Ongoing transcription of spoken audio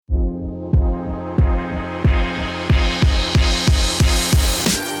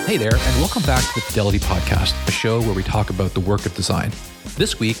Hey there, and welcome back to the Fidelity Podcast, a show where we talk about the work of design.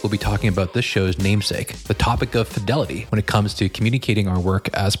 This week, we'll be talking about this show's namesake, the topic of fidelity when it comes to communicating our work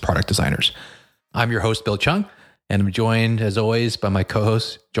as product designers. I'm your host, Bill Chung, and I'm joined, as always, by my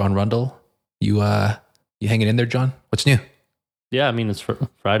co-host, John Rundle. You hanging in there, John? What's new? Yeah, I mean, it's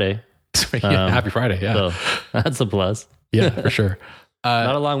Friday. Happy Friday, yeah. So that's a plus. Yeah, for sure.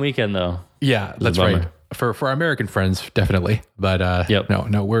 Not a long weekend, though. Yeah, that's right. For our American friends, definitely. But Yep.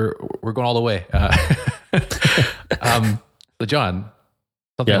 no, we're going all the way. So John,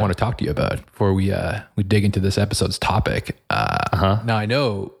 something I want to talk to you about before we dig into this episode's topic. Now I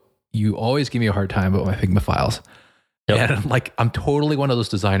know you always give me a hard time about my Figma files. Yep. And I'm totally one of those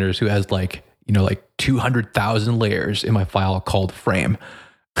designers who has 200,000 layers in my file called frame.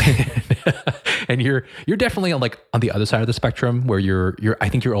 And you're definitely on the other side of the spectrum where you're I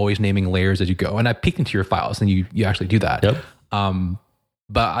think you're always naming layers as you go. And I peeked into your files and you actually do that. Yep.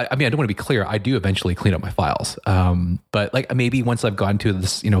 But I don't want to be clear. I do eventually clean up my files. But maybe once I've gotten to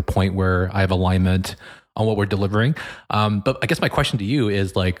this, point where I have alignment on what we're delivering. But I guess my question to you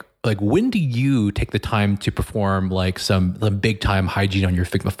is when do you take the time to perform some big time hygiene on your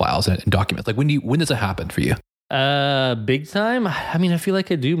Figma files and documents? When does it happen for you? Big time? I mean, I feel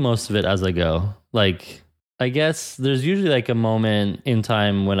like I do most of it as I go. I guess there's usually a moment in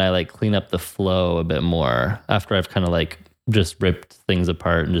time when I clean up the flow a bit more after I've kind of just ripped things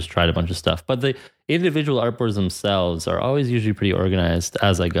apart and just tried a bunch of stuff. But the individual artboards themselves are always usually pretty organized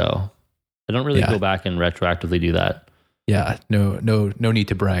as I go. I don't really go back and retroactively do that. Yeah, no need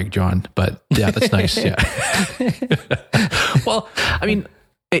to brag, John. But yeah, that's nice. Yeah. Well, I mean,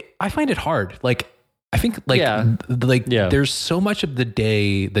 I find it hard. I think there's so much of the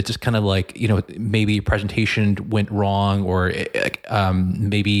day that just kind of maybe presentation went wrong or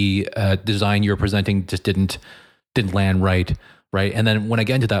maybe design you're presenting just didn't land right. And then when I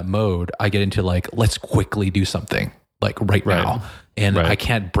get into that mode, I get into let's quickly do something right now. And I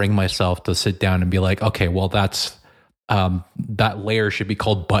can't bring myself to sit down and be okay, well that's that layer should be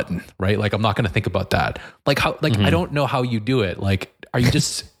called button, right? I'm not going to think about that. I don't know how you do it. Are you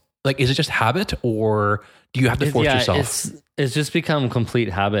just is it just habit or do you have to force yourself? It's just become complete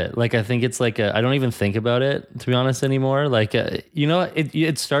habit. I think it's I don't even think about it, to be honest, anymore.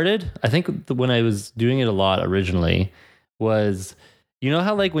 It started, I think when I was doing it a lot originally was,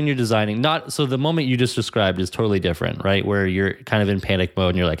 how when you're designing, so the moment you just described is totally different, right? Where you're kind of in panic mode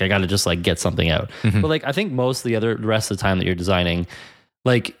and you're I got to just get something out. Mm-hmm. But I think most of the rest of the time that you're designing,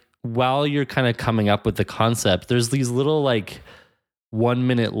 while you're kind of coming up with the concept, there's these little 1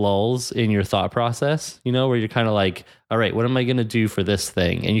 minute lulls in your thought process, where you're kind of all right, what am I going to do for this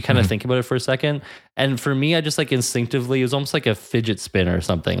thing? And you kind of think about it for a second. And for me, I just instinctively, it was almost like a fidget spinner or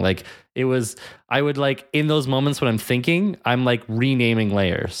something. I would in those moments when I'm thinking, I'm renaming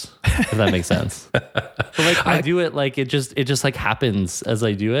layers, if that makes sense. But I do it, it just happens as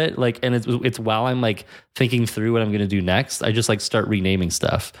I do it. And it's while I'm thinking through what I'm going to do next, I just start renaming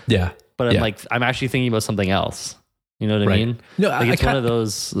stuff. Yeah. But I'm actually thinking about something else. You know what I mean? No, it's one of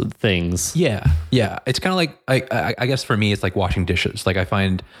those things. Yeah. It's kind of I guess for me, it's like washing dishes. I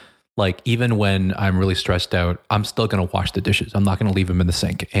find even when I'm really stressed out, I'm still going to wash the dishes. I'm not going to leave them in the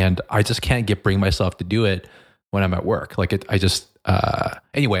sink. And I just can't bring myself to do it when I'm at work.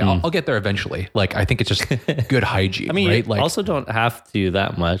 Anyway, I'll get there eventually. I think it's just good hygiene. I mean, right? You also don't have to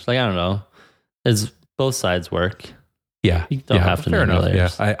that much. I don't know. As both sides work. Yeah. You don't have to. Fair enough.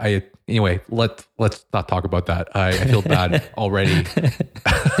 Layers. Yeah. Anyway, let's not talk about that. I feel bad already.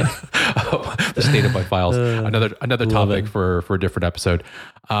 The state of my files. Another topic for a different episode.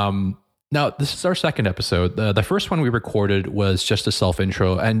 Now, this is our second episode. The first one we recorded was just a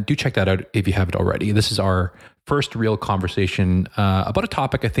self-intro, and do check that out if you haven't already. This is our first real conversation about a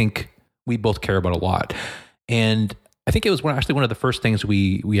topic I think we both care about a lot. And I think it was actually one of the first things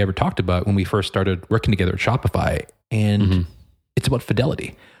we ever talked about when we first started working together at Shopify. And it's about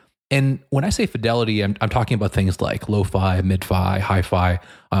fidelity. And when I say fidelity, I'm talking about things like lo-fi, mid-fi, hi-fi,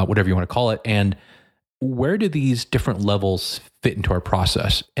 whatever you want to call it. And where do these different levels fit into our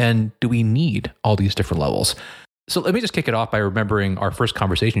process? And do we need all these different levels? So let me just kick it off by remembering our first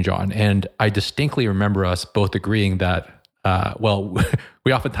conversation, John. And I distinctly remember us both agreeing that,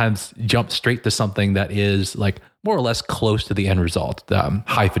 we oftentimes jump straight to something that is more or less close to the end result,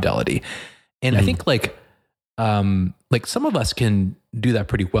 high fidelity. And I think some of us can do that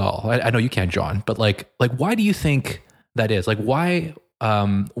pretty well. I know you can, John, but why do you think that is? Why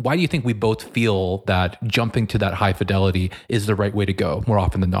do you think we both feel that jumping to that high fidelity is the right way to go more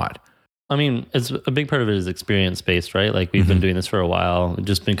often than not? I mean, it's a big part of it is experience based, right? We've been doing this for a while,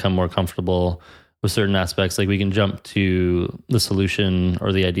 just become more comfortable with certain aspects. Like we can jump to the solution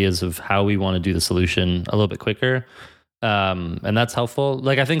or the ideas of how we want to do the solution a little bit quicker. And that's helpful.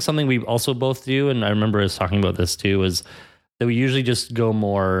 Like I think something we also both do, and I remember us talking about this too, is that we usually just go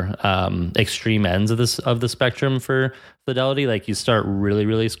more extreme ends of the spectrum for Fidelity. Like you start really,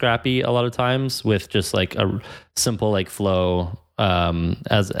 really scrappy a lot of times with just like a simple like flow,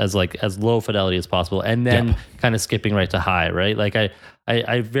 as low fidelity as possible, and then kind of skipping right to high, right? Like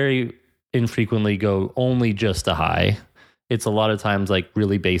I very infrequently go only just to high. It's a lot of times like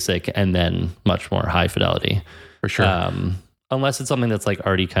really basic and then much more high fidelity. For sure. Unless it's something that's like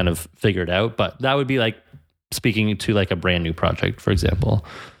already kind of figured out, but that would be like speaking to like a brand new project, for example.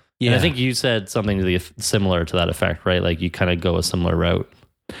 Yeah. And I think you said something to the similar to that effect, right? Like you kind of go a similar route.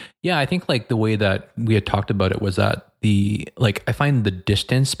 Yeah, I think like the way that we had talked about it was that I find the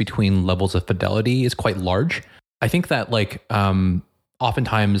distance between levels of fidelity is quite large. I think that like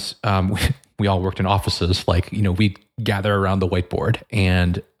oftentimes we all worked in offices, like, you know, we gather around the whiteboard,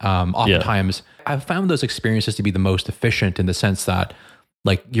 and oftentimes I've found those experiences to be the most efficient in the sense that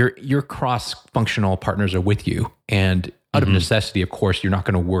like your cross-functional partners are with you, and out of necessity, of course, you're not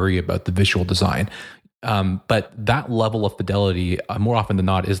going to worry about the visual design. But that level of fidelity, more often than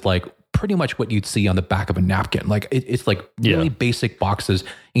not, is like pretty much what you'd see on the back of a napkin. Like it's like really basic boxes, and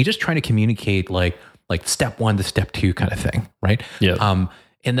you're just trying to communicate like step 1 to step 2 kind of thing, right? Yeah.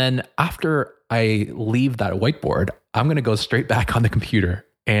 And then after I leave that whiteboard, I'm going to go straight back on the computer,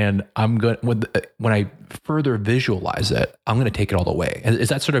 and I'm going when I further visualize it, I'm going to take it all the way. Is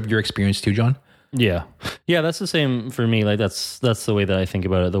that sort of your experience too, John? Yeah. Yeah, that's the same for me. Like that's the way that I think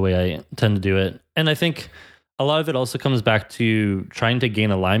about it, the way I tend to do it. And I think a lot of it also comes back to trying to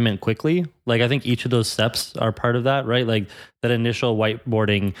gain alignment quickly. Like I think each of those steps are part of that, right? Like that initial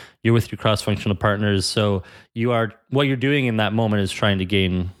whiteboarding, you're with your cross-functional partners. So what you're doing in that moment is trying to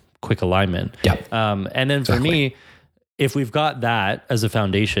gain quick alignment. Yeah. And then for me, if we've got that as a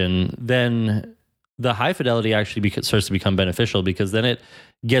foundation, then the high fidelity actually starts to become beneficial, because then it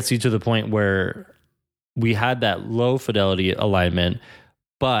gets you to the point where we had that low fidelity alignment,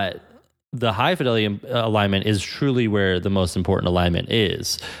 but the high fidelity alignment is truly where the most important alignment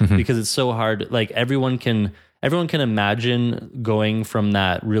is, because it's so hard. Like everyone can imagine going from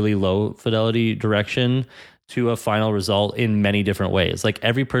that really low fidelity direction to a final result in many different ways. Like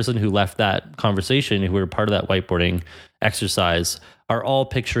every person who left that conversation, who were part of that whiteboarding exercise, are all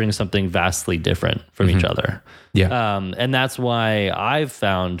picturing something vastly different from each other. Yeah. And that's why I've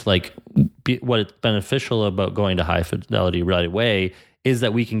found like what's beneficial about going to high fidelity right away is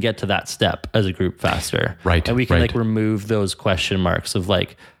that we can get to that step as a group faster. Right. And we can like remove those question marks of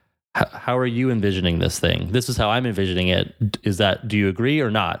like, how are you envisioning this thing? This is how I'm envisioning it. Do you agree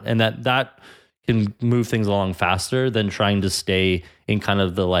or not? And that can move things along faster than trying to stay in kind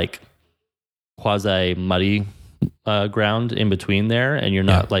of the like quasi muddy ground in between there, and you're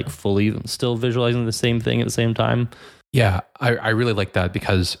not like fully still visualizing the same thing at the same time. Yeah, I really like that,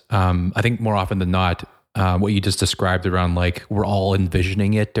 because I think more often than not, what you just described around like we're all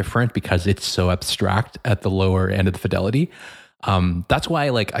envisioning it different because it's so abstract at the lower end of the fidelity. That's why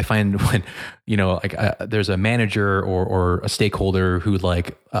like I find when, you know, like there's a manager or a stakeholder who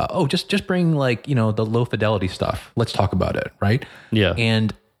like, just bring like, you know, the low fidelity stuff. Let's talk about it. Right. Yeah.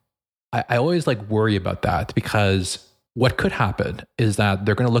 And I always like worry about that, because what could happen is that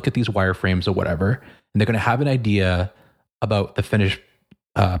they're going to look at these wireframes or whatever, and they're going to have an idea about the finished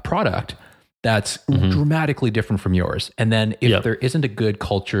product that's dramatically different from yours. And then if there isn't a good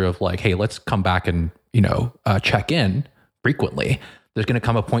culture of like, hey, let's come back and, you know, check in frequently, there's going to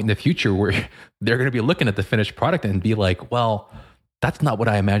come a point in the future where they're going to be looking at the finished product and be like, well, that's not what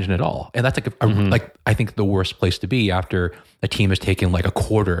I imagined at all. And that's like, like I think the worst place to be after a team has taken like a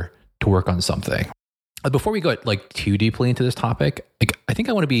quarter to work on something. Before we go like too deeply into this topic, like I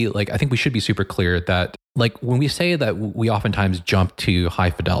think we should be super clear that like when we say that we oftentimes jump to high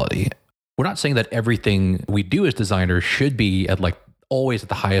fidelity, we're not saying that everything we do as designers should be at like always at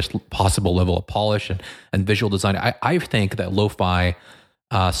the highest possible level of polish and visual design. I think that lo-fi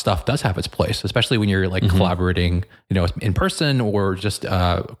stuff does have its place, especially when you're like collaborating, you know, in person or just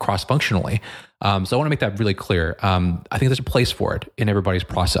cross-functionally. So I want to make that really clear. I think there's a place for it in everybody's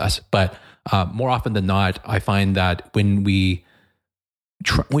process, but more often than not, I find that when we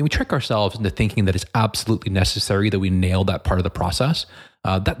trick ourselves into thinking that it's absolutely necessary that we nail that part of the process,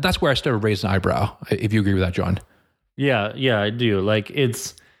 that's where I started raising an eyebrow. If you agree with that, John. Yeah, I do. Like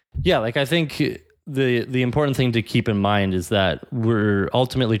I think the important thing to keep in mind is that we're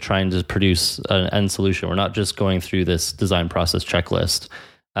ultimately trying to produce an end solution. We're not just going through this design process checklist.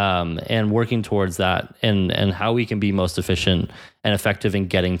 and working towards that, and how we can be most efficient and effective in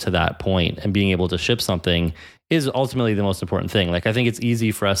getting to that point and being able to ship something is ultimately the most important thing. Like, I think it's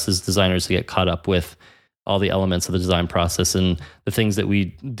easy for us as designers to get caught up with all the elements of the design process and the things that we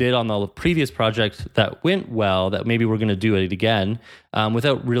did on the previous project that went well, that maybe we're going to do it again,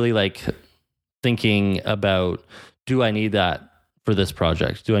 without really like thinking about, do I need that for this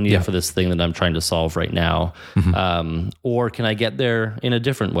project? Do I need it for this thing that I'm trying to solve right now? Or can I get there in a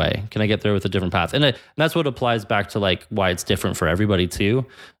different way? Can I get there with a different path? And that's what applies back to like why it's different for everybody too.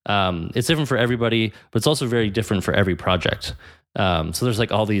 It's different for everybody, but it's also very different for every project. So there's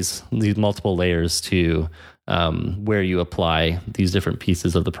like all these multiple layers to where you apply these different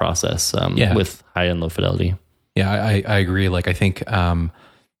pieces of the process with high and low fidelity. Yeah, I agree. Like, I think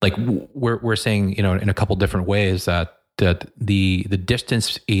like we're saying, you know, in a couple different ways that the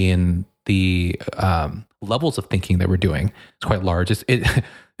distance in the levels of thinking that we're doing is quite large. It kind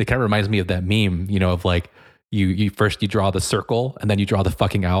of reminds me of that meme, you know, of like you first draw the circle and then you draw the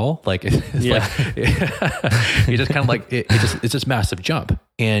fucking owl. Like it's like you just kind of like it's just massive jump,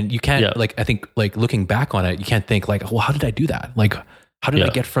 and you can't like, I think like looking back on it, you can't think like, well, how did I do that? Like, how did I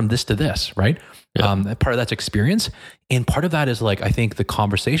get from this to this? Right. Part of that's experience, and part of that is like, I think the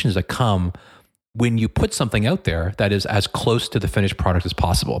conversations that come when you put something out there that is as close to the finished product as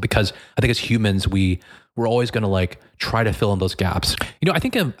possible. Because I think as humans, we're always going to like try to fill in those gaps. You know, I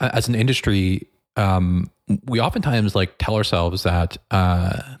think as an industry, we oftentimes like tell ourselves that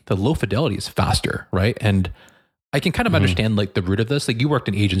the low fidelity is faster, right? And I can kind of understand like the root of this. Like, you worked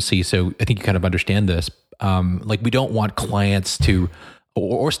in agency, so I think you kind of understand this. Like, we don't want clients to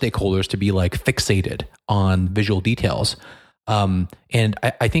or stakeholders to be like fixated on visual details. And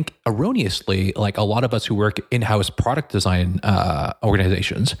I think erroneously, like a lot of us who work in-house product design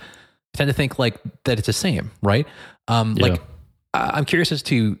organizations tend to think like that it's the same, right? Like, I'm curious as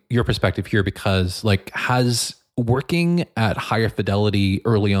to your perspective here, because like, has working at higher fidelity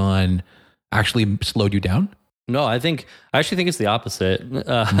early on actually slowed you down? No, I actually think it's the opposite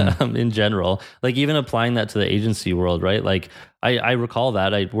in general. Like, even applying that to the agency world, right? Like, I recall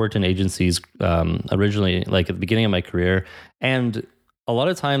that I worked in agencies originally, like at the beginning of my career, and a lot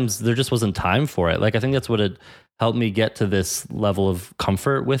of times there just wasn't time for it. Like, I think that's what it helped me get to this level of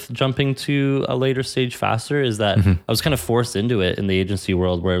comfort with jumping to a later stage faster, is that I was kind of forced into it in the agency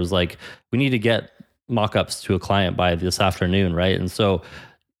world, where it was like, we need to get mock-ups to a client by this afternoon, right? And so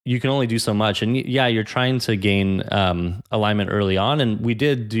you can only do so much. And yeah, you're trying to gain alignment early on. And we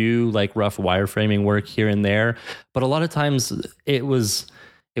did do like rough wireframing work here and there, but a lot of times it wasn't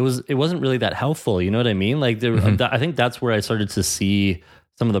really that helpful. You know what I mean? Like, I think that's where I started to see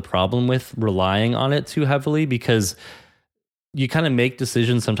some of the problem with relying on it too heavily, because you kind of make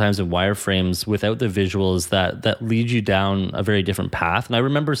decisions sometimes in wireframes without the visuals that lead you down a very different path. And I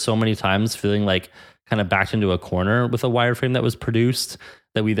remember so many times feeling like kind of backed into a corner with a wireframe that was produced,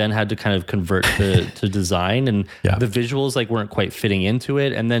 that we then had to kind of convert to design, and the visuals like weren't quite fitting into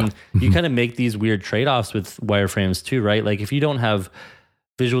it. And then you kind of make these weird trade-offs with wireframes too, right? Like, if you don't have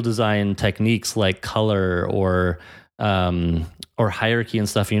visual design techniques like color or hierarchy and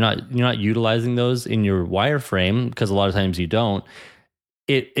stuff, you're not utilizing those in your wireframe, because a lot of times you don't.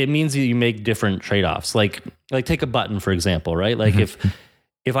 It means that you make different trade-offs. Like take a button, for example, right? Like,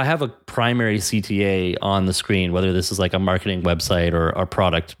 if I have a primary CTA on the screen, whether this is like a marketing website or a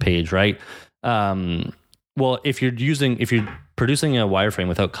product page, right? Well, if you're producing a wireframe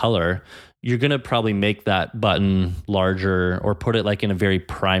without color, you're going to probably make that button larger or put it like in a very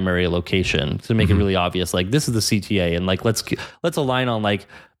primary location to make it really obvious. Like, this is the CTA, and like, let's align on like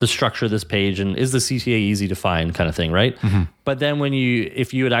the structure of this page, and is the CTA easy to find, kind of thing, right? But then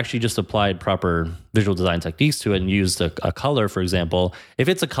if you had actually just applied proper visual design techniques to it and used a color, for example, if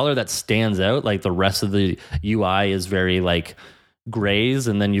it's a color that stands out, like the rest of the UI is very like grays,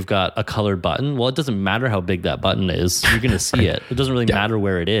 and then you've got a colored button, well, it doesn't matter how big that button is, you're going to see it. It doesn't really matter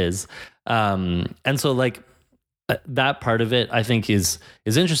where it is. And so like that part of it, I think is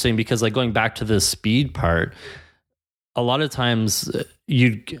interesting, because like, going back to the speed part, a lot of times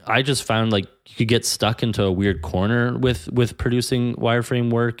I just found like you could get stuck into a weird corner with producing wireframe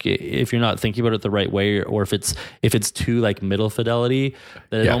work if you're not thinking about it the right way, or if it's too like middle fidelity,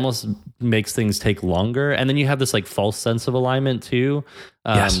 that it almost makes things take longer. And then you have this like false sense of alignment too.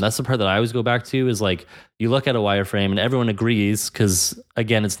 That's the part that I always go back to, is like, you look at a wireframe and everyone agrees, because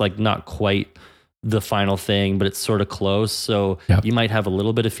again, it's like not quite the final thing, but it's sort of close. So you might have a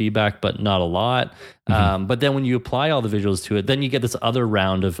little bit of feedback, but not a lot. But then when you apply all the visuals to it, then you get this other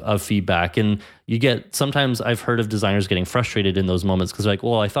round of feedback. And sometimes I've heard of designers getting frustrated in those moments, because like,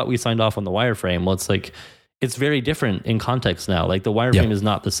 well, I thought we signed off on the wireframe. Well, it's like, it's very different in context now. Like the wireframe is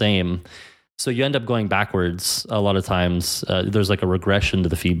not the same. So you end up going backwards a lot of times. There's like a regression to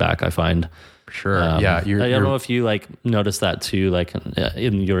the feedback, I find. Sure. I don't know if you like notice that too, like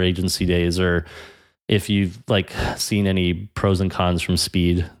in your agency days, or if you've like seen any pros and cons from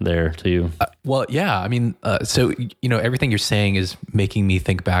speed there too. Well, yeah. I mean, so, everything you're saying is making me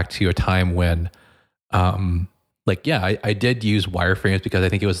think back to a time when, I did use wireframes because I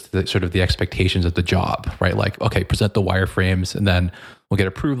think it was sort of the expectations of the job, right? Like, okay, present the wireframes and then we'll get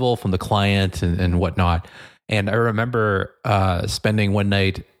approval from the client and whatnot. And I remember spending one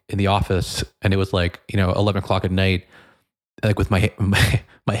night in the office, and it was like, 11 o'clock at night, like with my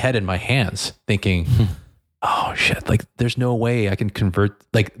head in my hands thinking, oh shit, like there's no way I can convert,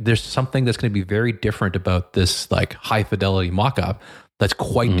 like there's something that's going to be very different about this like high fidelity mockup that's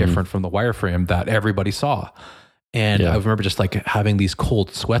quite different from the wireframe that everybody saw. And I remember just like having these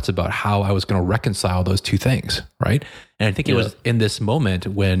cold sweats about how I was going to reconcile those two things. Right. And I think it was in this moment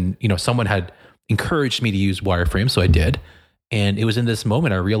when, someone had encouraged me to use wireframe. So I did. And it was in this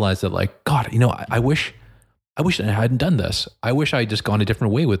moment I realized that like, God, I wish I hadn't done this. I wish I had just gone a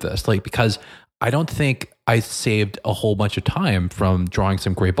different way with this. Like, because I don't think I saved a whole bunch of time from drawing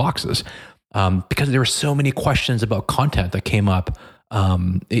some great boxes. Because there were so many questions about content that came up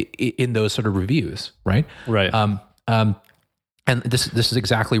in those sort of reviews, right? Right. And this is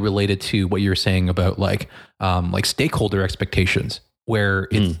exactly related to what you're saying about like stakeholder expectations, where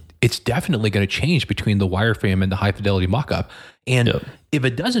it's definitely going to change between the wireframe and the high fidelity mockup. And if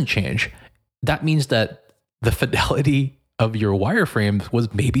it doesn't change, that means that the fidelity of your wireframe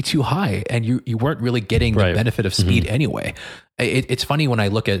was maybe too high, and you weren't really getting the benefit of speed anyway. It's funny when I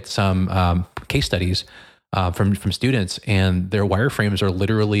look at some case studies from students, and their wireframes are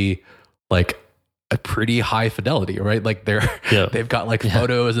literally like a pretty high fidelity, right? Like they've got like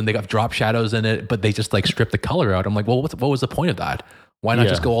photos and they got drop shadows in it, but they just like strip the color out. I'm like, well, what was the point of that? Why not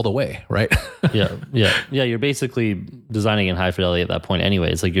just go all the way, right? Yeah. You're basically designing in high fidelity at that point,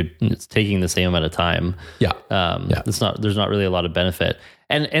 anyways. Like it's taking the same amount of time. There's not really a lot of benefit.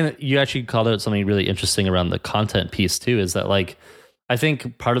 And you actually called out something really interesting around the content piece too. Is that like, I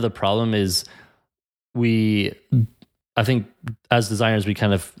think part of the problem is I think as designers,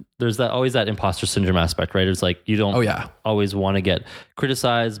 there's always that imposter syndrome aspect, right? It's like, you don't always want to get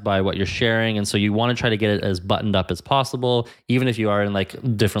criticized by what you're sharing. And so you want to try to get it as buttoned up as possible, even if you are in like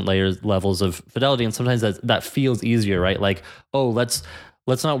different levels of fidelity. And sometimes that feels easier, right? Like, oh, let's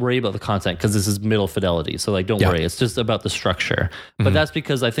not worry about the content because this is middle fidelity. So like, don't worry. It's just about the structure. But that's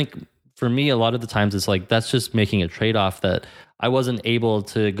because I think for me, a lot of the times it's like, that's just making a trade-off that I wasn't able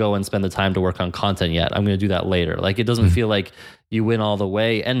to go and spend the time to work on content yet. I'm going to do that later. Like, it doesn't feel like you win all the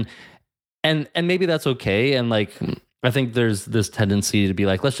way. And maybe that's okay. And like, I think there's this tendency to be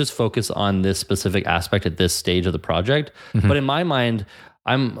like, let's just focus on this specific aspect at this stage of the project. But in my mind,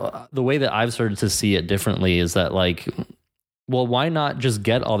 the way that I've started to see it differently is that like, well, why not just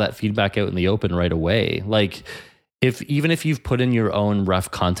get all that feedback out in the open right away? Like, even if you've put in your own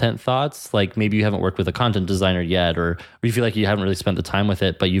rough content thoughts, like maybe you haven't worked with a content designer yet, or you feel like you haven't really spent the time with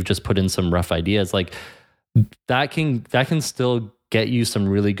it, but you've just put in some rough ideas, like that can still get you some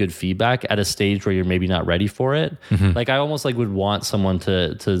really good feedback at a stage where you're maybe not ready for it. Like I almost like would want someone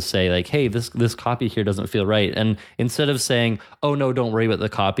to say like, hey, this copy here doesn't feel right. And instead of saying, oh no, don't worry about the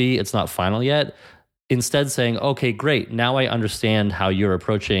copy, it's not final yet. Instead saying, okay, great. Now I understand how you're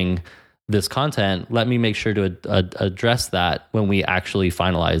approaching this content. Let me make sure to address that when we actually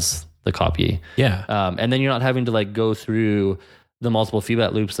finalize the copy. And then you're not having to like go through the multiple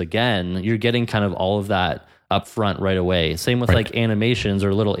feedback loops again. You're getting kind of all of that up front right away. Same with like animations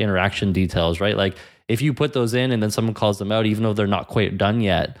or little interaction details, right? Like if you put those in and then someone calls them out, even though they're not quite done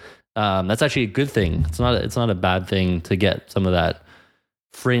yet, that's actually a good thing. It's not a bad thing to get some of that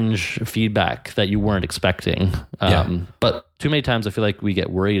fringe feedback that you weren't expecting. But too many times I feel like we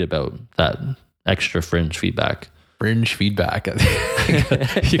get worried about that extra fringe feedback. Fringe feedback.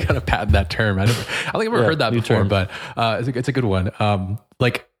 You got to patent that term. I don't think I've ever heard that before, but it's a good one.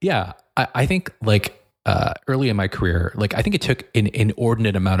 I think like early in my career, like I think it took an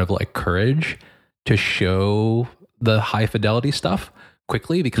inordinate amount of like courage to show the high fidelity stuff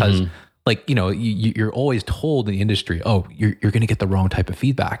quickly because like, you're always told in the industry, oh, you're going to get the wrong type of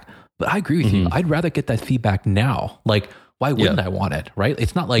feedback. But I agree with you. I'd rather get that feedback now. Like, why wouldn't I want it? Right.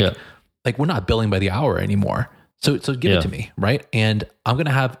 It's not like, like we're not billing by the hour anymore. So give it to me. Right. And I'm going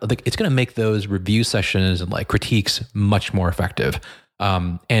to have like, it's going to make those review sessions and like critiques much more effective.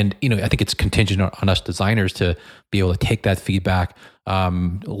 And, I think it's contingent on us designers to be able to take that feedback,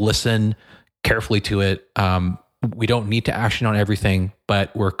 listen carefully to it, we don't need to action on everything,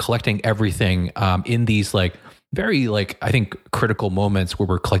 but we're collecting everything in these like very like, I think, critical moments where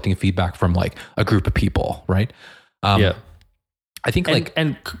we're collecting feedback from like a group of people, right? Yeah. I think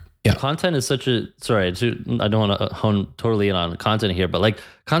content is such a, I don't want to hone totally in on content here, but like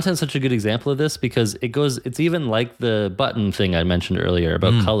content is such a good example of this because it's even like the button thing I mentioned earlier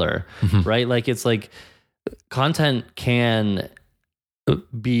about color, right? Like it's like content can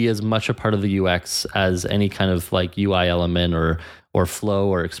be as much a part of the UX as any kind of like UI element or flow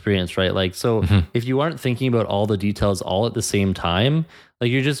or experience, right? Like, so if you aren't thinking about all the details all at the same time, like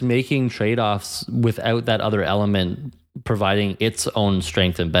you're just making trade-offs without that other element providing its own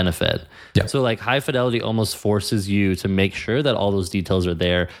strength and benefit. Yeah. So like high fidelity almost forces you to make sure that all those details are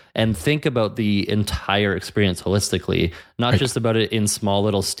there and think about the entire experience holistically, not just about it in small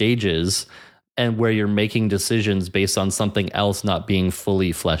little stages and where you're making decisions based on something else not being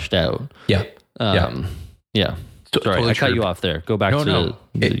fully fleshed out. Yeah. Yeah. Sorry, totally I cut true. you off there. Go back to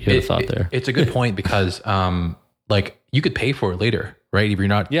the thought there. It's a good point because like you could pay for it later, right? If you're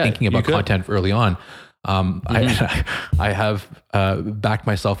not thinking about content early on. I have backed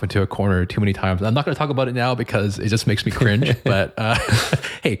myself into a corner too many times. I'm not going to talk about it now because it just makes me cringe. But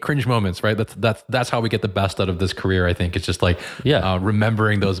hey, cringe moments, right? That's how we get the best out of this career. I think it's just like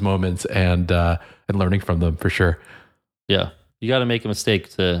remembering those moments and learning from them for sure. Yeah, you got to make a mistake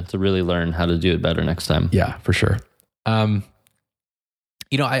to really learn how to do it better next time. Yeah, for sure. I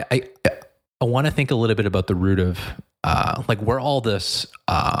want to think a little bit about the root of like where all this.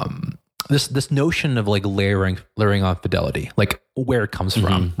 This notion of like layering on fidelity, like where it comes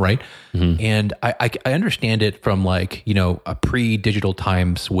from, right? And I understand it from like, a pre-digital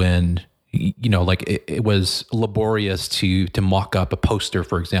times when, like it was laborious to mock up a poster,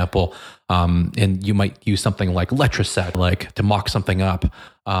 for example. And you might use something like Letraset, like to mock something up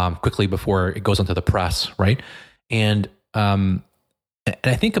quickly before it goes onto the press, right? And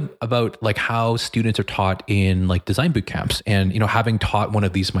I think about like how students are taught in like design boot camps and, having taught one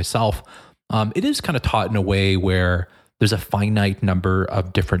of these myself, it is kind of taught in a way where there's a finite number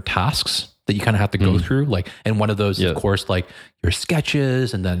of different tasks that you kind of have to go through. Like, and one of those, of course, like your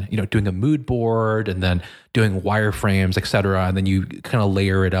sketches and then, doing a mood board and then doing wireframes, et cetera. And then you kind of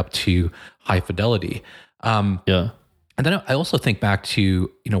layer it up to high fidelity. And then I also think back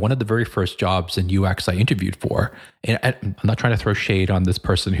to, one of the very first jobs in UX I interviewed for, and I'm not trying to throw shade on this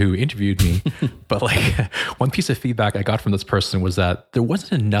person who interviewed me, but like one piece of feedback I got from this person was that there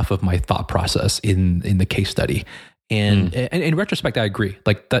wasn't enough of my thought process in the case study. And in retrospect, I agree.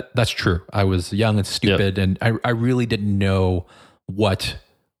 Like that's true. I was young and stupid and I really didn't know what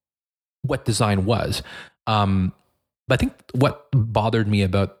design was. But I think what bothered me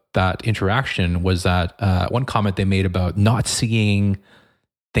about that interaction was that one comment they made about not seeing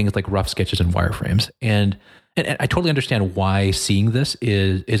things like rough sketches and wireframes, and I totally understand why seeing this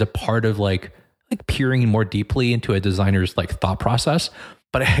is a part of like peering more deeply into a designer's like thought process.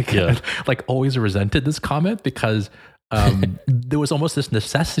 But I kind of like always resented this comment because there was almost this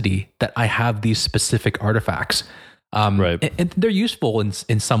necessity that I have these specific artifacts, and they're useful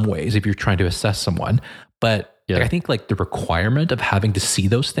in some ways if you're trying to assess someone, but. Like, I think like the requirement of having to see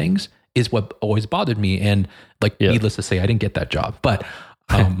those things is what always bothered me. And like, needless to say, I didn't get that job, but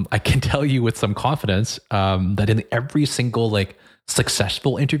I can tell you with some confidence that in every single like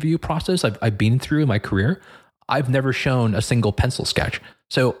successful interview process I've been through in my career, I've never shown a single pencil sketch.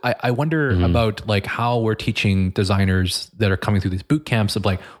 So I wonder about like how we're teaching designers that are coming through these boot camps of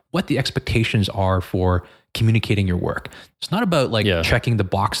like what the expectations are for communicating your work. It's not about like checking the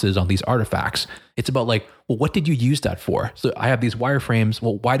boxes on these artifacts. It's about like, well, what did you use that for? So I have these wireframes.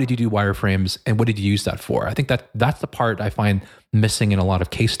 Well, why did you do wireframes and what did you use that for? I think that's the part I find missing in a lot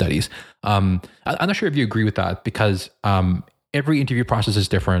of case studies. I'm not sure if you agree with that because every interview process is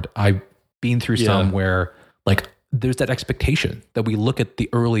different. I've been through some where like there's that expectation that we look at the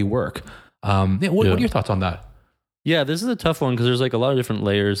early work. What are your thoughts on that? Yeah, this is a tough one because there's like a lot of different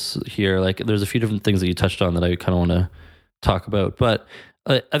layers here. Like there's a few different things that you touched on that I kind of want to talk about. But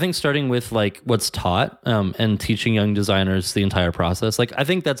I think starting with like what's taught and teaching young designers the entire process, like I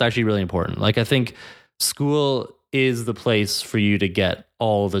think that's actually really important. Like I think school is the place for you to get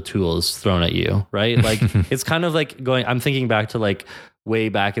all the tools thrown at you, right? Like it's kind of like I'm thinking back to like way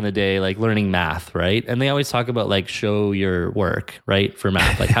back in the day, like learning math, right? And they always talk about like show your work, right? For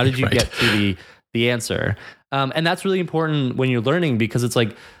math, like how did you get to the answer? And that's really important when you're learning because it's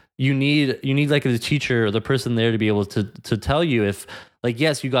like you need like the teacher or the person there to be able to tell you if like,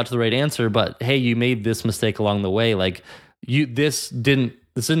 yes, you got to the right answer, but hey, you made this mistake along the way. Like this didn't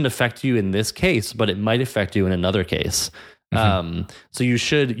affect you in this case, but it might affect you in another case. So you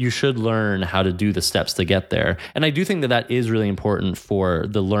should learn how to do the steps to get there. And I do think that is really important for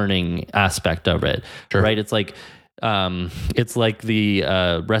the learning aspect of it, right? It's like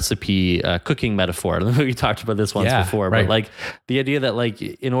the recipe cooking metaphor. We talked about this once before, but like the idea that like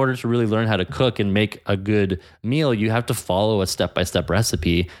in order to really learn how to cook and make a good meal, you have to follow a step-by-step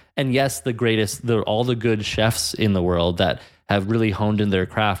recipe. And yes, all the good chefs in the world that have really honed in their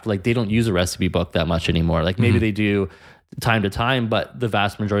craft, like they don't use a recipe book that much anymore. Like maybe they do time to time, but the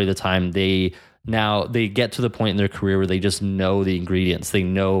vast majority of the time they get to the point in their career where they just know the ingredients. They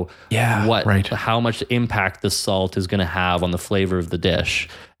know how much impact the salt is going to have on the flavor of the dish.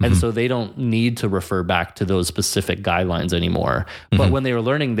 And so they don't need to refer back to those specific guidelines anymore. But when they were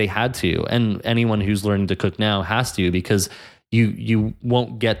learning, they had to. And anyone who's learning to cook now has to, because you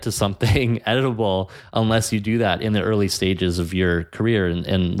won't get to something editable unless you do that in the early stages of your career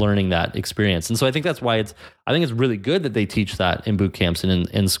and learning that experience. And so I think that's why I think it's really good that they teach that in boot camps and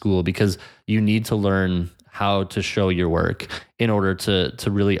in school, because you need to learn how to show your work in order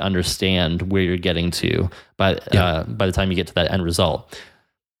to really understand where you're getting to by the time you get to that end result.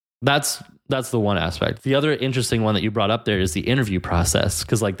 That's the one aspect. The other interesting one that you brought up there is the interview process,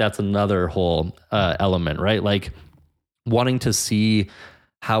 because like that's another whole element, right? Like wanting to see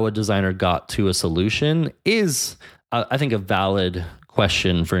how a designer got to a solution is, I think, a valid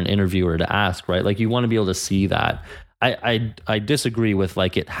question for an interviewer to ask, right? Like you want to be able to see that. I disagree with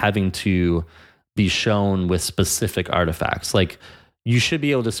like it having to be shown with specific artifacts. Like you should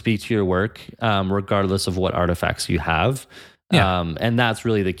be able to speak to your work regardless of what artifacts you have. And that's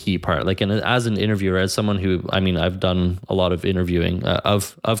really the key part. Like, and as an interviewer, as someone who, I mean, I've done a lot of interviewing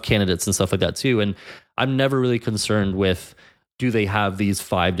of candidates and stuff like that too. And I'm never really concerned with, do they have these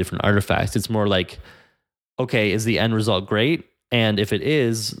 5 different artifacts? It's more like, okay, is the end result great? And if it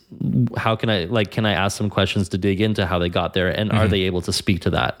is, how can I ask some questions to dig into how they got there? And are they able to speak to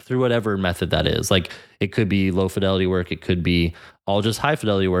that through whatever method that is? Like it could be low fidelity work. It could be all just high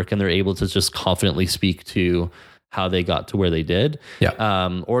fidelity work. And they're able to just confidently speak to how they got to where they did.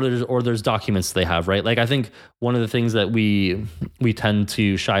 Or there's documents they have, right? Like I think one of the things that we tend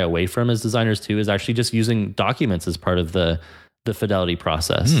to shy away from as designers too is actually just using documents as part of the fidelity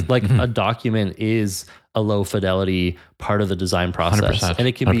process. A document is a low fidelity part of the design process. 100%, and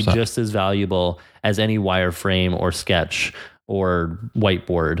it can be 100%. Just as valuable as any wireframe or sketch or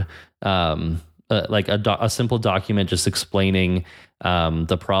whiteboard. Like a simple document just explaining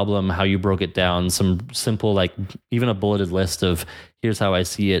the problem, how you broke it down, some simple, like even a bulleted list of here's how I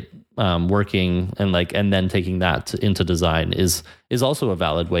see it working, and then taking that into design is also a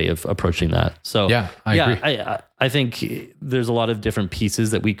valid way of approaching that. So I agree. I think there's a lot of different pieces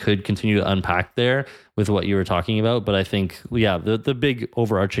that we could continue to unpack there with what you were talking about. But I think, the big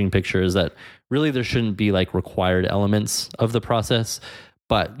overarching picture is that really there shouldn't be like required elements of the process,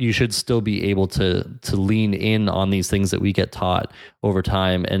 but you should still be able to lean in on these things that we get taught over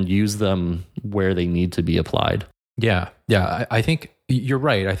time and use them where they need to be applied. Yeah. I think you're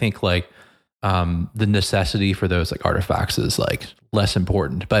right. I think like the necessity for those like artifacts is like less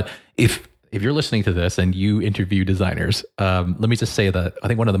important. But if you're listening to this and you interview designers, let me just say that I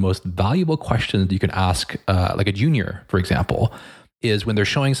think one of the most valuable questions you can ask like a junior, for example, is when they're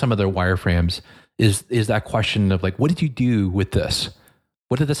showing some of their wireframes, is that question of like, what did you do with this?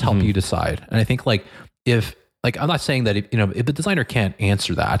 What did this help you decide? And I think like if I'm not saying that if the designer can't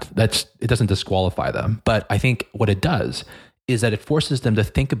answer that, it doesn't disqualify them. But I think what it does is that it forces them to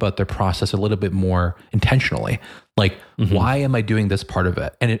think about their process a little bit more intentionally. Like, why am I doing this part of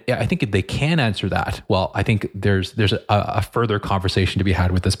it? And I think if they can answer that, well, I think there's a further conversation to be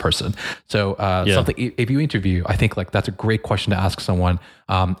had with this person. So something, if you interview, I think like that's a great question to ask someone.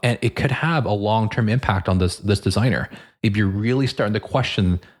 And it could have a long-term impact on this designer if you're really starting to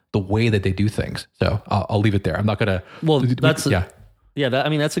question the way that they do things. So I'll leave it there. I'm not going to. Well, that's that's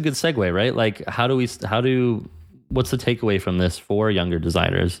a good segue, right? Like, what's the takeaway from this for younger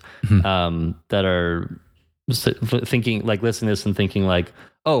designers that are thinking, like, listening to this and thinking like,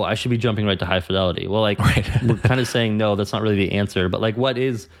 oh, I should be jumping right to high fidelity. Well, like we're kind of saying, no, that's not really the answer. But like, what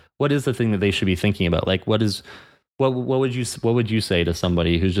is the thing that they should be thinking about? Like, what would you say to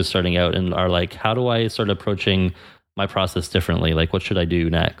somebody who's just starting out and are like, how do I start approaching my process differently? Like, what should I do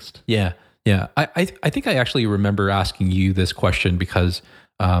next? Yeah. I think I actually remember asking you this question because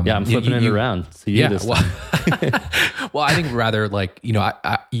I'm flipping it around. So this well, well, I think rather like,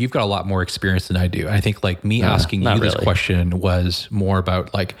 you've got a lot more experience than I do. I think like me asking you this question was more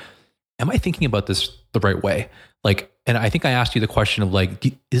about like, am I thinking about this the right way? Like, and I think I asked you the question of like,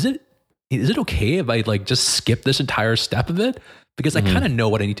 is it okay if I like just skip this entire step of it? Because I kind of know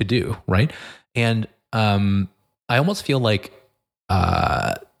what I need to do. Right. And, I almost feel like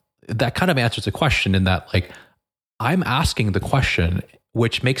that kind of answers the question in that like I'm asking the question,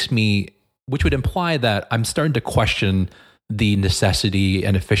 which would imply that I'm starting to question the necessity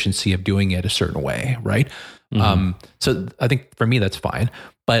and efficiency of doing it a certain way, right? So I think for me that's fine.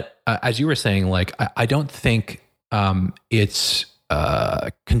 But as you were saying, like I don't think it's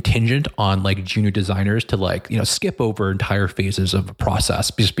contingent on like junior designers to like skip over entire phases of a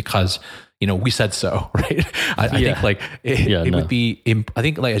process just because we said so, right? I think like it would be. I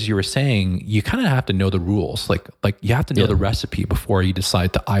think like as you were saying, you kind of have to know the rules. Like you have to know the recipe before you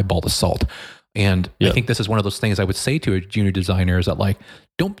decide to eyeball the salt. And I think this is one of those things I would say to a junior designer is that like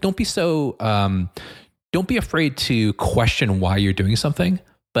don't be so don't be afraid to question why you're doing something,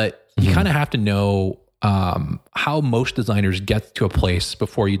 but you kind of have to know how most designers get to a place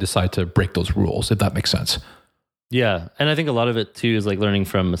before you decide to break those rules, if that makes sense. Yeah. And I think a lot of it too is like learning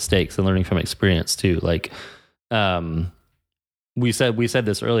from mistakes and learning from experience too. Like, we said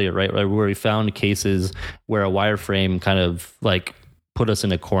this earlier, right? Where we found cases where a wireframe kind of like put us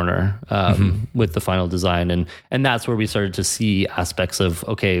in a corner, with the final design. And that's where we started to see aspects of,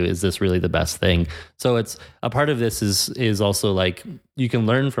 okay, is this really the best thing? So it's a part of this is also like, you can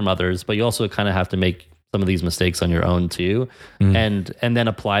learn from others, but you also kind of have to make some of these mistakes on your own too, and then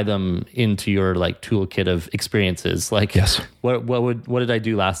apply them into your like toolkit of experiences. Like, what did I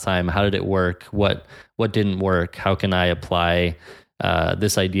do last time? How did it work? What didn't work? How can I apply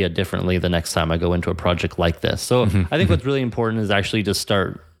this idea differently the next time I go into a project like this? So I think what's really important is actually just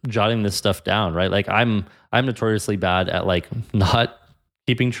start jotting this stuff down, right? Like I'm notoriously bad at like not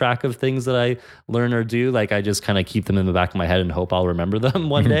keeping track of things that I learn or do. Like I just kind of keep them in the back of my head and hope I'll remember them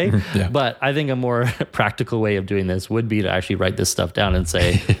one day. But I think a more practical way of doing this would be to actually write this stuff down and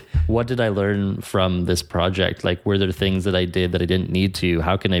say, what did I learn from this project? Like, were there things that I did that I didn't need to?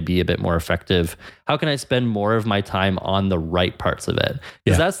 How can I be a bit more effective? How can I spend more of my time on the right parts of it?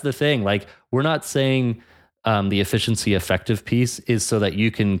 Because that's the thing. Like, we're not saying the efficiency effective piece is so that you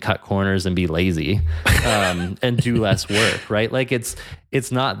can cut corners and be lazy and do less work, right? Like it's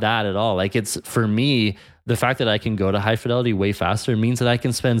not that at all. Like it's, for me, the fact that I can go to high fidelity way faster means that I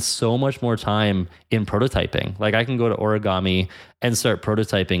can spend so much more time in prototyping. Like I can go to origami and start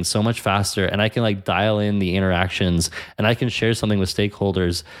prototyping so much faster, and I can like dial in the interactions, and I can share something with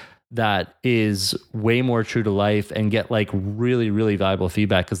stakeholders that is way more true to life and get like really, really valuable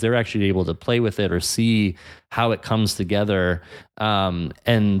feedback because they're actually able to play with it or see how it comes together.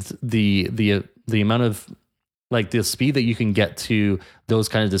 And the amount of like the speed that you can get to those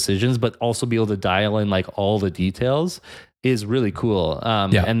kind of decisions, but also be able to dial in like all the details is really cool.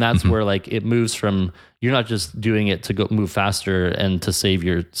 And that's where like it moves from, you're not just doing it to go move faster and to save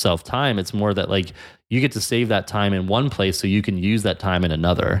yourself time. It's more that like you get to save that time in one place so you can use that time in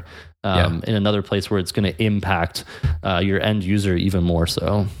another place where it's going to impact your end user even more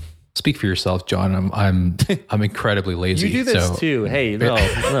so. Speak for yourself, John. I'm incredibly lazy. You do this too. Hey, no.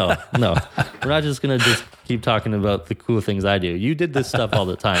 We're not just going to just keep talking about the cool things I do. You did this stuff all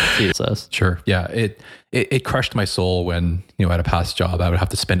the time too. Sure. Yeah. It crushed my soul when, at a past job, I would have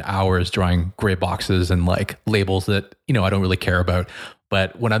to spend hours drawing gray boxes and like labels that, I don't really care about.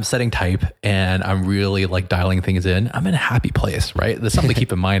 But when I'm setting type and I'm really like dialing things in, I'm in a happy place, right? There's something to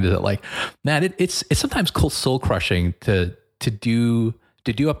keep in mind is that like, man, it's sometimes soul crushing to do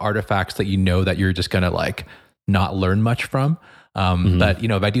up artifacts that that you're just gonna like not learn much from. But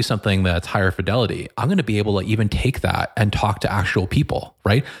if I do something that's higher fidelity, I'm going to be able to even take that and talk to actual people,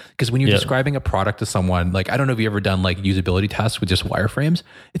 right? Because when you're describing a product to someone, like, I don't know if you've ever done like usability tests with just wireframes.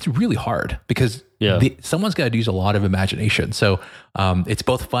 It's really hard because someone's got to use a lot of imagination. So it's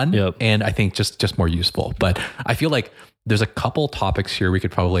both fun and I think just more useful. But I feel like there's a couple topics here we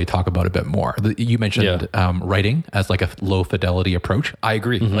could probably talk about a bit more. You mentioned writing as like a low fidelity approach. I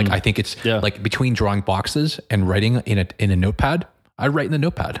agree. Like I think it's like between drawing boxes and writing in a notepad. I write in the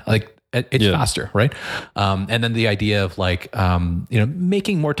notepad. Like it's faster, right? And then the idea of like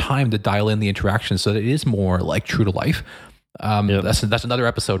making more time to dial in the interaction so that it is more like true to life. That's another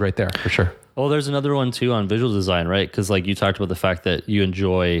episode right there for sure. Well, there's another one too on visual design, right? Because like you talked about the fact that you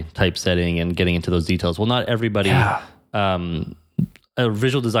enjoy typesetting and getting into those details. Well, not everybody.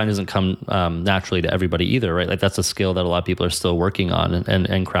 Visual design doesn't come naturally to everybody either, right? Like that's a skill that a lot of people are still working on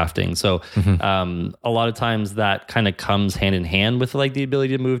and crafting. So a lot of times that kind of comes hand in hand with like the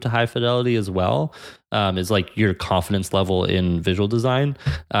ability to move to high fidelity as well, is like your confidence level in visual design.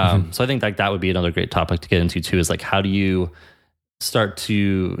 So I think like that would be another great topic to get into too, is like how do you start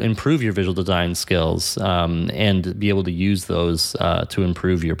to improve your visual design skills and be able to use those to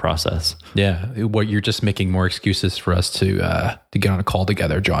improve your process. Yeah, what you're just making more excuses for us to get on a call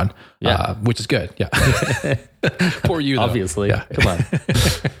together, John. Yeah, which is good. Yeah, for you, though. Obviously. Yeah. Come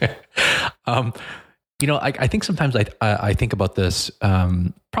on. I think sometimes I think about this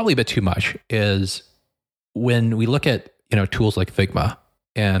probably a bit too much. Is when we look at tools like Figma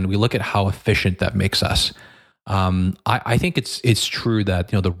and we look at how efficient that makes us. I think it's true that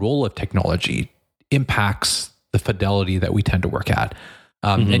the role of technology impacts the fidelity that we tend to work at.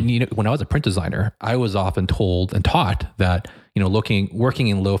 And when I was a print designer, I was often told and taught that working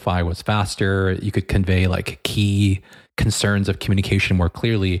in lo-fi was faster. You could convey like key concerns of communication more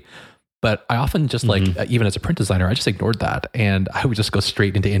clearly. But I often just even as a print designer, I just ignored that, and I would just go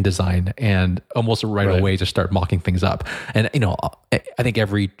straight into InDesign and almost right away just start mocking things up. And I think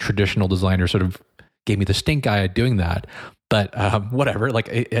every traditional designer sort of gave me the stink eye at doing that, but whatever. Like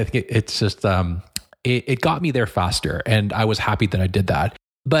I think it's just it got me there faster, and I was happy that I did that.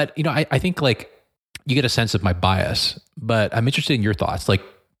 But I think like you get a sense of my bias, but I'm interested in your thoughts. Like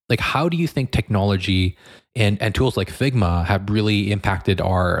how do you think technology and tools like Figma have really impacted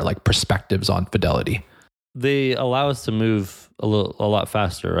our like perspectives on fidelity? They allow us to move a lot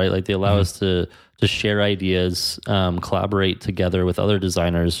faster, right? Like they allow us to share ideas, collaborate together with other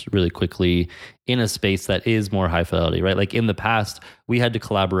designers really quickly in a space that is more high fidelity, right? Like in the past, we had to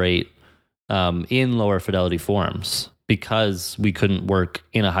collaborate in lower fidelity forums because we couldn't work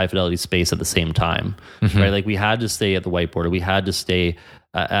in a high fidelity space at the same time, right? Like we had to stay at the whiteboard, or we had to stay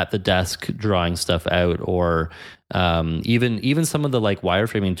at the desk drawing stuff out, or even some of the like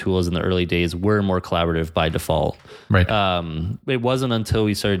wireframing tools in the early days were more collaborative by default. Right. It wasn't until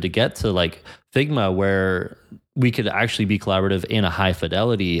we started to get to like Figma where we could actually be collaborative in a high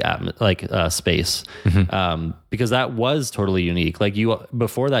fidelity space, because that was totally unique. Like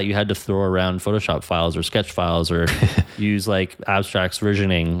before that, you had to throw around Photoshop files or Sketch files or use like abstracts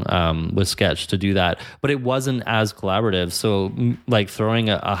versioning with Sketch to do that, but it wasn't as collaborative. So like throwing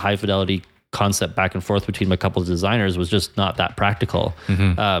a high fidelity concept back and forth between a couple of designers was just not that practical.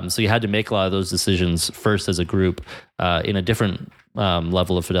 So you had to make a lot of those decisions first as a group in a different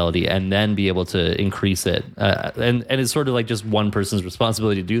level of fidelity, and then be able to increase it. And it's sort of like just one person's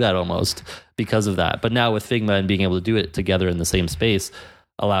responsibility to do that almost because of that. But now with Figma and being able to do it together in the same space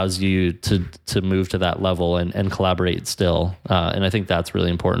allows you to move to that level and collaborate still. And I think that's really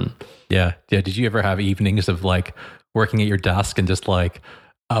important. Yeah. Did you ever have evenings of like working at your desk and just like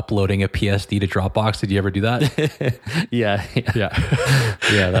uploading a PSD to Dropbox? Did you ever do that? Yeah,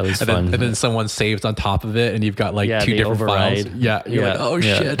 that was fun. And then someone saves on top of it, and you've got like two different files. Yeah, you're like, oh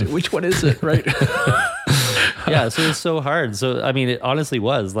shit, which one is it? Right? Yeah, so it's so hard. So I mean, it honestly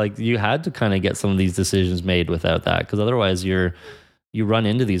was like you had to kind of get some of these decisions made without that, because otherwise you run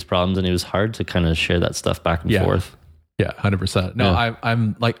into these problems, and it was hard to kind of share that stuff back and forth. Yeah, 100%. No,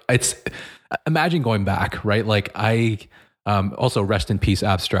 I'm like, it's imagine going back, right? Like also rest in peace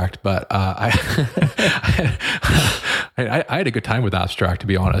Abstract, but I had a good time with Abstract, to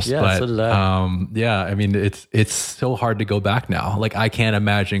be honest. Yeah, but, so did I. I mean, it's so hard to go back now. Like I can't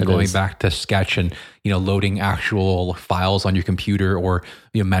imagine going back to Sketch and loading actual files on your computer, or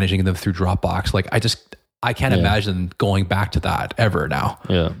managing them through Dropbox. Like I can't imagine going back to that ever now.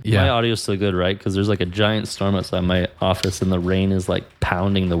 Yeah. My audio's still good, right? Because there's like a giant storm outside my office, and the rain is like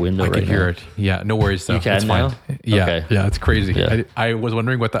pounding the window. I can hear it. Yeah, no worries though. You can it's now? Fine. Yeah, okay. Yeah, it's crazy. Yeah. I was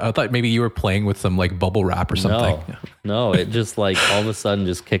wondering I thought maybe you were playing with some like bubble wrap or something. No, it just like all of a sudden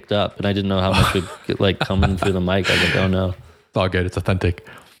just kicked up, and I didn't know how much would get, like coming through the mic. I was like, oh no. It's all good. It's authentic.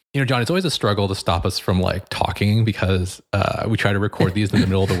 John, it's always a struggle to stop us from like talking, because we try to record these in the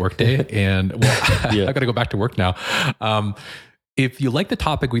middle of the workday, and I got to go back to work now. If you like the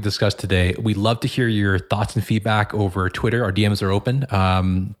topic we discussed today, we'd love to hear your thoughts and feedback over Twitter. Our DMs are open.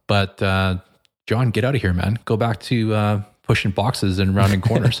 But John, get out of here, man. Go back to pushing boxes and rounding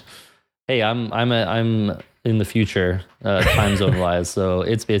corners. Hey, I'm in the future, time zone wise, so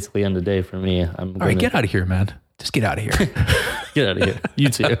it's basically end of day for me. All right, get out of here, man. Just get out of here. Get out of here. You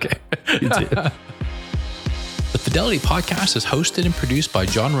too. Okay. You too. The Fidelity Podcast is hosted and produced by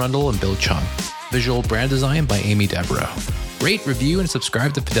John Rundle and Bill Chung. Visual brand design by Amy Devereaux. Rate, review, and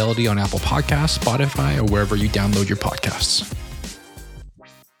subscribe to Fidelity on Apple Podcasts, Spotify, or wherever you download your podcasts.